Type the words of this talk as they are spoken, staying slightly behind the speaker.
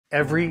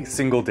Every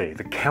single day,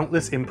 the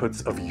countless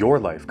inputs of your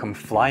life come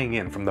flying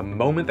in from the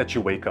moment that you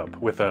wake up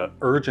with an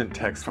urgent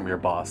text from your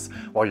boss,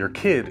 while your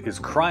kid is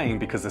crying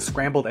because the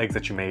scrambled eggs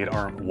that you made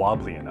aren't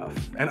wobbly enough.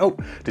 And oh,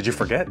 did you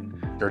forget?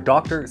 Your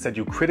doctor said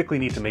you critically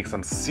need to make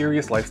some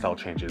serious lifestyle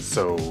changes,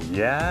 so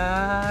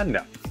yeah,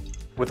 no.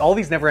 With all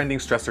these never-ending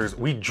stressors,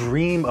 we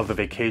dream of the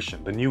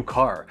vacation, the new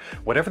car,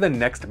 whatever the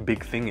next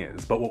big thing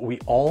is, but what we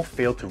all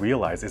fail to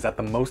realize is that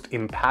the most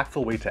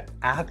impactful way to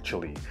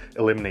actually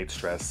eliminate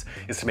stress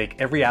is to make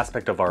every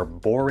aspect of our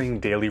boring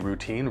daily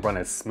routine run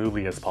as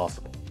smoothly as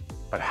possible.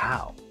 But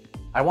how?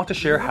 I want to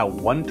share how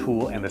one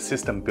tool and the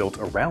system built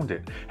around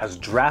it has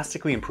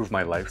drastically improved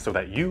my life so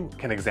that you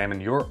can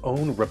examine your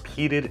own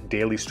repeated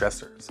daily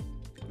stressors.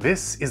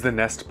 This is the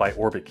Nest by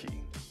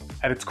Orbitkey.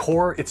 At its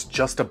core, it's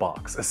just a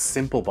box, a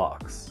simple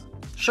box.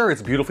 Sure,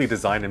 it's beautifully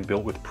designed and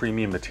built with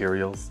premium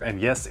materials,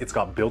 and yes, it's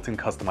got built-in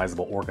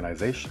customizable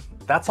organization.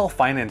 That's all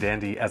fine and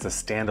dandy as a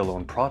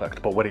standalone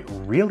product, but what it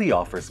really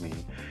offers me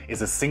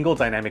is a single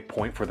dynamic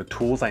point for the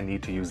tools I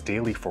need to use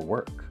daily for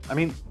work. I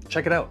mean,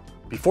 check it out.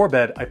 Before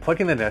bed, I plug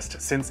in the Nest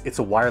since it's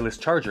a wireless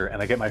charger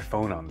and I get my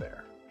phone on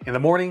there. In the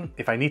morning,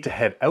 if I need to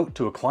head out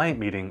to a client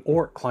meeting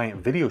or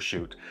client video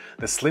shoot,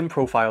 the slim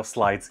profile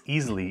slides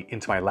easily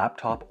into my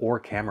laptop or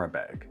camera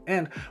bag.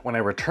 And when I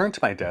return to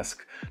my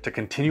desk to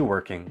continue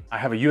working, I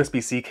have a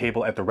USB-C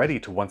cable at the ready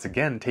to once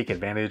again take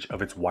advantage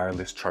of its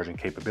wireless charging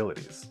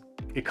capabilities.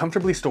 It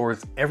comfortably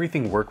stores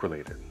everything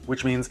work-related,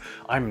 which means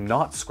I'm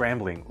not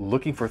scrambling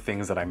looking for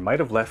things that I might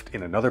have left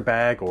in another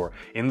bag or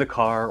in the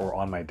car or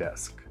on my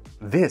desk.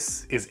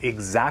 This is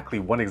exactly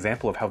one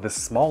example of how the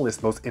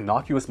smallest, most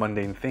innocuous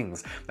mundane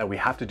things that we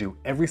have to do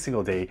every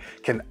single day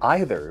can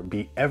either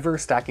be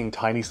ever-stacking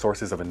tiny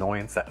sources of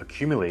annoyance that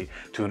accumulate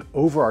to an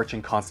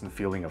overarching constant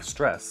feeling of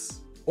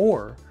stress,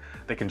 or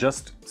they can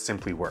just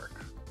simply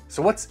work.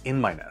 So what's in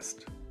my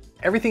Nest?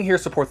 Everything here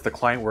supports the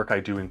client work I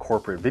do in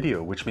corporate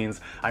video, which means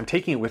I'm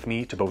taking it with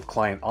me to both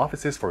client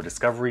offices for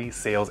discovery,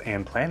 sales,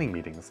 and planning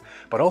meetings,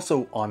 but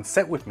also on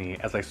set with me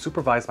as I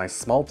supervise my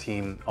small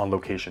team on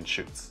location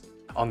shoots.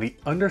 On the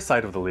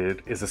underside of the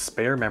lid is a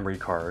spare memory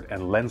card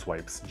and lens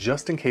wipes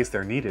just in case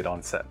they're needed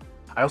on set.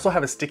 I also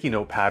have a sticky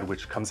notepad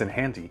which comes in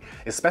handy,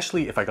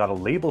 especially if I gotta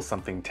label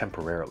something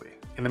temporarily.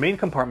 In the main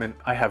compartment,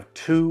 I have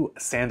two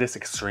SanDisk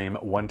Extreme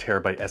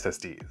 1TB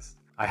SSDs.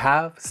 I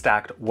have,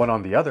 stacked one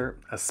on the other,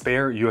 a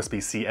spare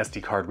USB-C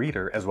SD card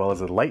reader as well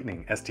as a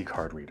Lightning SD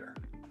card reader.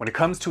 When it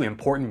comes to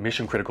important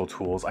mission-critical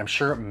tools, I'm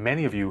sure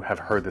many of you have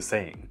heard the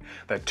saying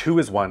that 2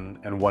 is 1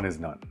 and 1 is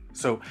none.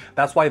 So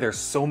that's why there's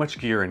so much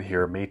gear in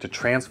here made to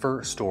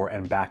transfer, store,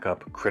 and back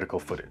up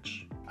critical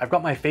footage. I've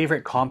got my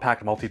favorite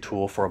compact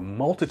multi-tool for a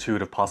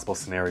multitude of possible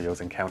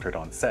scenarios encountered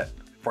on set.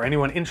 For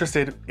anyone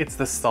interested, it's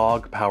the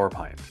SOG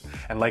PowerPint,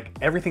 and like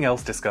everything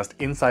else discussed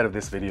inside of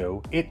this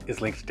video, it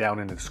is linked down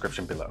in the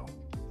description below.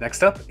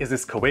 Next up is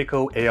this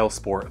Kaweco AL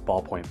Sport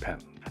ballpoint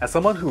pen. As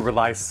someone who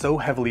relies so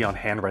heavily on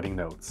handwriting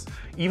notes,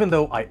 even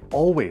though I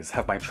always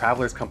have my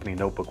Traveler's Company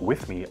notebook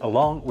with me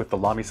along with the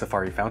Lamy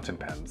Safari fountain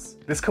pens,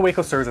 this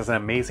Kaweco serves as an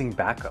amazing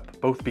backup,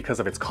 both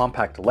because of its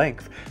compact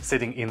length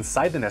sitting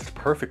inside the Nest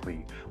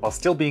perfectly, while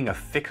still being a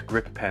thick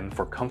grip pen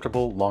for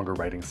comfortable, longer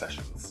writing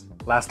sessions.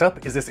 Last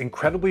up is this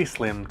incredibly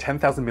slim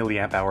 10,000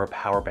 mAh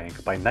power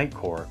bank by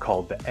Nitecore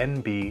called the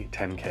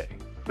NB10K.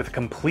 With a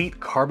complete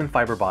carbon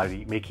fiber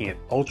body making it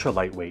ultra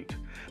lightweight,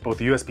 both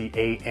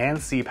USB-A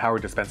and C power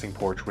dispensing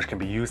ports which can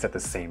be used at the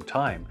same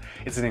time,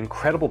 it's an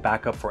incredible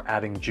backup for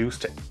adding juice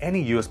to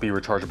any USB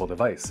rechargeable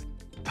device.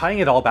 Tying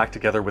it all back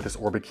together with this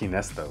Orbitkey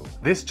Nest though,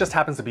 this just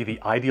happens to be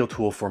the ideal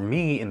tool for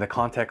me in the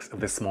context of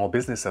this small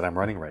business that I'm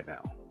running right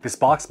now. This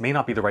box may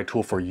not be the right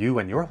tool for you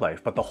and your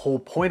life, but the whole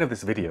point of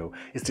this video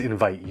is to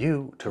invite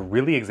you to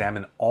really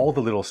examine all the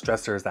little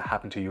stressors that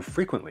happen to you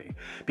frequently,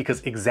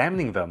 because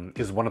examining them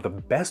is one of the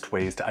best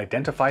ways to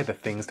identify the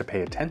things to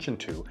pay attention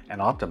to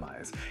and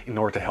optimize in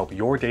order to help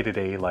your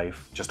day-to-day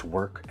life just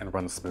work and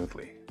run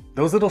smoothly.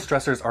 Those little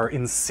stressors are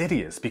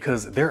insidious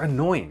because they're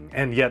annoying,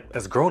 and yet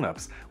as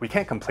grown-ups, we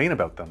can't complain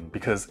about them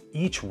because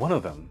each one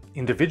of them,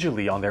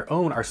 individually on their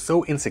own, are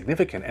so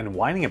insignificant and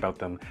whining about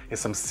them is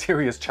some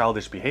serious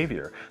childish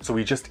behavior, so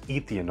we just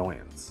eat the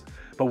annoyance.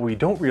 But what we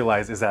don't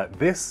realize is that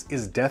this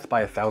is death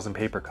by 1,000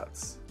 paper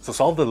cuts. So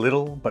solve the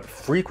little but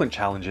frequent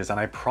challenges and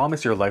I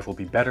promise your life will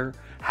be better,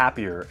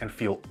 happier, and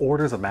feel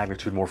orders of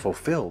magnitude more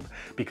fulfilled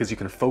because you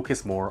can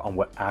focus more on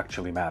what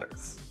actually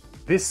matters.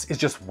 This is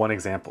just one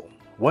example.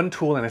 One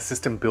tool and a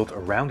system built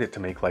around it to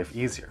make life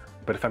easier.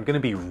 But if I'm going to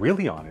be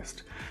really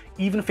honest,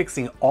 even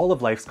fixing all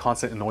of life's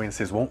constant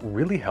annoyances won't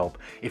really help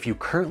if you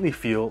currently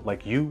feel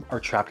like you are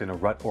trapped in a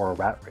rut or a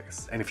rat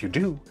race. And if you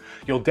do,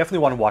 you'll definitely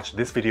want to watch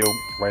this video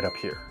right up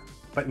here.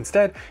 But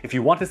instead, if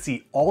you want to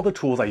see all the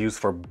tools I use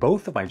for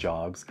both of my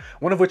jobs,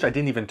 one of which I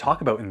didn't even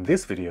talk about in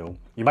this video,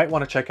 you might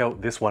want to check out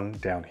this one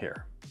down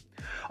here.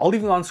 I'll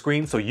leave them on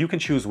screen so you can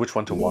choose which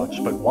one to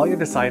watch, but while you're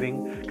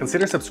deciding,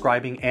 consider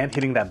subscribing and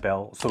hitting that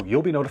bell so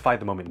you'll be notified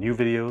the moment new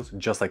videos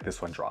just like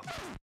this one drop.